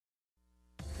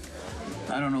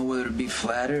I don't know whether to be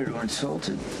flattered or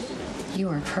insulted. You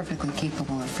are perfectly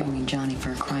capable of framing Johnny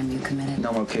for a crime you committed.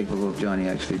 No more capable of Johnny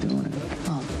actually doing it.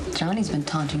 Well, Johnny's been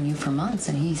taunting you for months,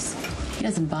 and he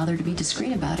doesn't bother to be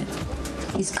discreet about it.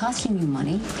 He's costing you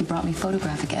money. He brought me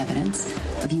photographic evidence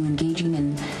of you engaging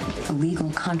in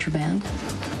illegal contraband.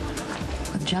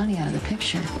 With Johnny out of the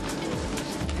picture,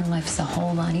 your life's a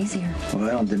whole lot easier. Well,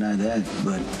 I don't deny that,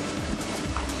 but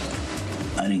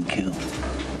I didn't kill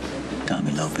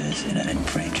Tommy Lopez, and I didn't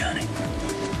frame Johnny.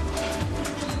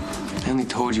 I only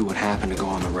told you what happened to go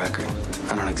on the record.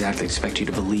 I don't exactly expect you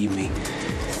to believe me.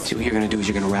 See, what you're gonna do is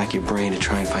you're gonna rack your brain to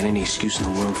try and find any excuse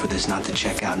in the world for this not to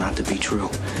check out, not to be true.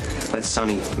 Let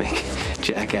Sonny make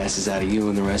jackasses out of you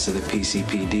and the rest of the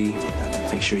PCPD.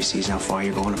 Make sure he sees how far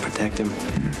you're going to protect him.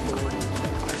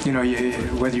 You know,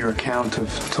 whether your account of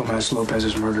Tomas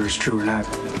Lopez's murder is true or not,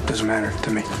 doesn't matter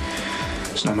to me.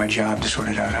 It's not my job to sort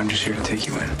it out. I'm just here to take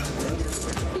you in.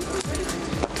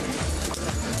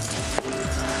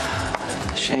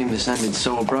 Shame this ended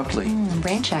so abruptly.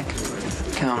 Brain check.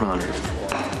 Count on her.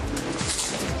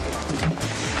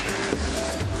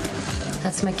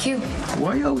 That's my cue.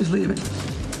 Why are you always leaving?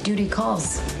 Duty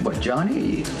calls. What,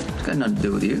 Johnny? It's got nothing to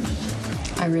do with you.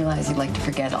 I realize you'd like to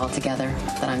forget altogether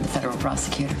that I'm the federal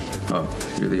prosecutor. Oh,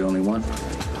 you're the only one?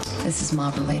 This is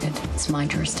mob-related. It's my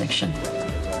jurisdiction.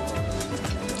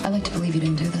 I like to believe you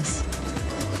didn't do this.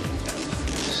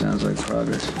 Sounds like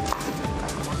progress.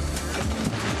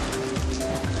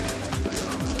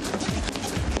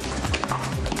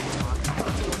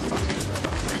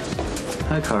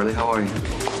 Hi, Carly. How are you?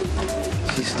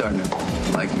 She's starting to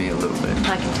like me a little bit.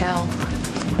 I can tell.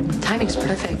 Timing's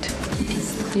perfect.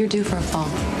 You're due for a fall.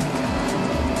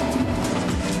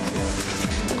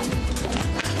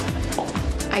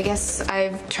 I guess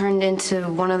I've turned into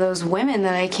one of those women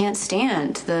that I can't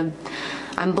stand. The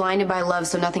I'm blinded by love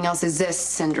so nothing else exists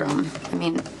syndrome. I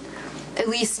mean, at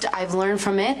least I've learned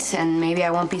from it, and maybe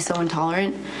I won't be so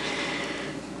intolerant.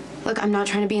 Look, I'm not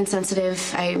trying to be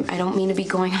insensitive. I don't mean to be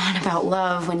going on about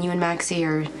love when you and Maxie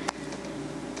are...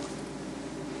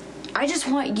 I just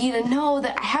want you to know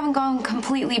that I haven't gone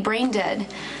completely brain dead.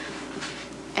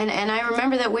 And I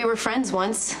remember that we were friends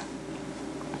once.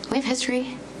 We have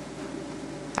history.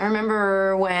 I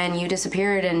remember when you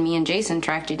disappeared and me and Jason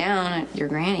tracked you down at your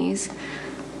granny's.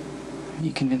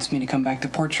 You convinced me to come back to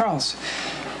Port Charles.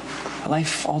 A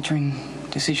life-altering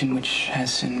decision which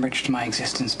has enriched my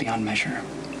existence beyond measure.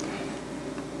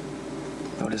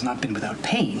 Though it has not been without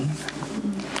pain.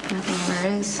 Nothing ever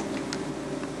is.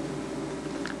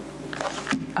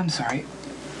 I'm sorry.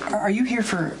 Are you here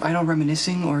for idle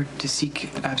reminiscing or to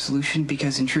seek absolution?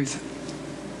 Because in truth,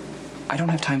 I don't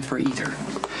have time for either.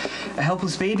 A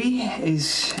helpless baby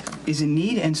is in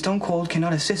need, and Stone Cold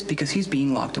cannot assist because he's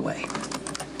being locked away.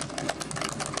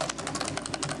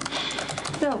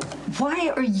 Now, why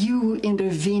are you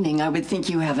intervening? I would think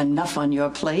you have enough on your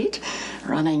plate.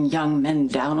 Running young men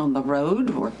down on the road,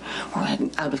 or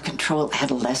an out-of-control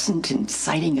adolescent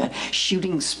inciting a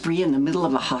shooting spree in the middle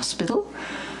of a hospital.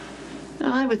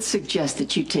 Now, I would suggest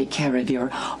that you take care of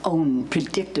your own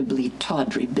predictably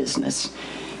tawdry business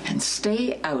and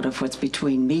stay out of what's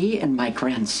between me and my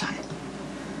grandson.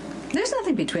 There's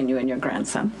nothing between you and your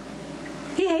grandson.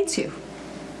 He hates you.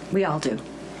 We all do.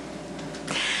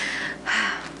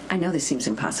 I know this seems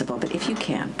impossible, but if you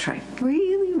can, try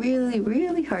really, really,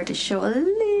 really hard to show a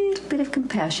little bit of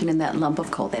compassion in that lump of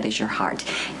coal that is your heart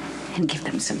and give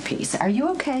them some peace. Are you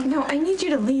okay? No, I need you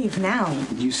to leave now.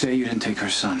 You say you didn't take her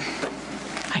son.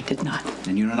 I did not.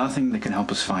 And you know nothing that can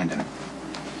help us find him.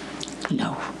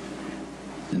 No.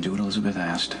 Then do what Elizabeth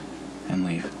asked and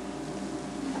leave.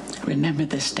 Remember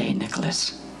this day,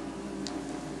 Nicholas.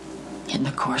 In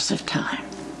the course of time,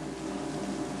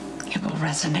 it will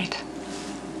resonate.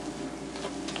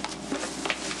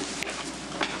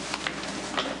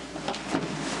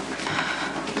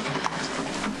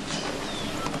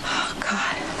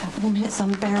 That woman is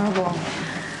unbearable.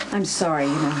 I'm sorry,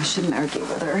 I shouldn't argue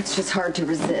with her. It's just hard to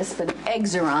resist, but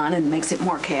eggs are on and makes it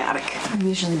more chaotic. I'm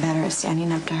usually better at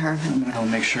standing up to her. I'm gonna go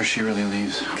make sure she really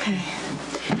leaves. Okay.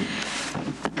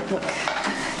 Look,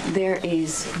 there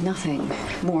is nothing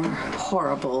more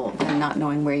horrible than not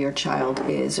knowing where your child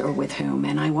is or with whom,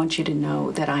 and I want you to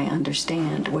know that I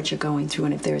understand what you're going through,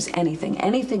 and if there's anything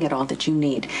at all that you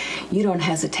need, you don't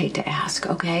hesitate to ask,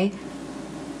 okay?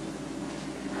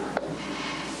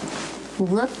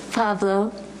 Look,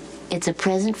 Pablo, it's a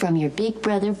present from your big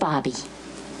brother, Bobby.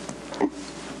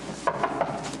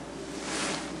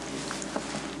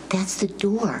 That's the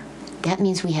door. That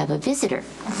means we have a visitor.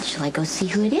 Shall I go see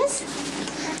who it is?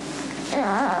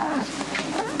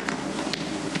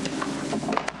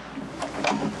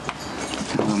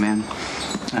 Hello, man.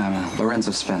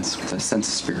 Lorenzo Spence with the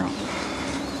Census Bureau.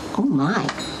 Oh, my.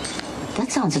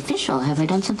 That sounds official. Have I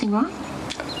done something wrong?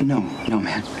 No,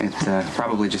 ma'am. It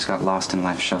probably just got lost in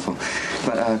life shuffle.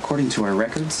 But according to our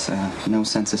records, no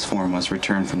census form was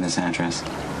returned from this address.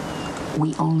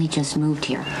 We only just moved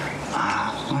here.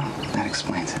 Well, that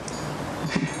explains it.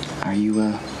 Are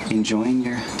you enjoying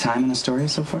your time in Astoria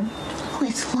so far? Oh,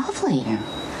 it's lovely. Yeah.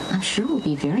 I'm sure we'll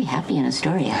be very happy in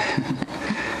Astoria.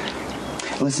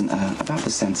 Listen, about the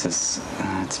census,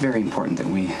 it's very important that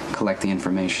we collect the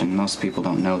information. Most people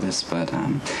don't know this, but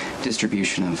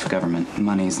distribution of government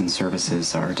monies and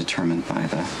services are determined by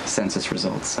the census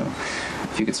results. So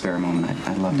if you could spare a moment,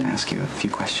 I'd love to ask you a few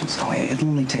questions. Oh, it'll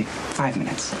only take 5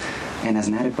 minutes. And as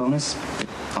an added bonus,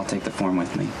 I'll take the form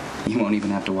with me. You won't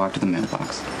even have to walk to the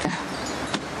mailbox.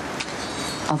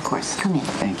 Of course. Come in.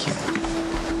 Thank you.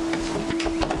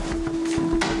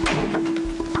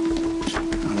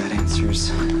 Well, that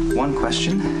answers one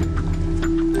question.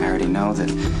 I already know that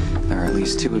there are at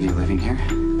least 2 of you living here.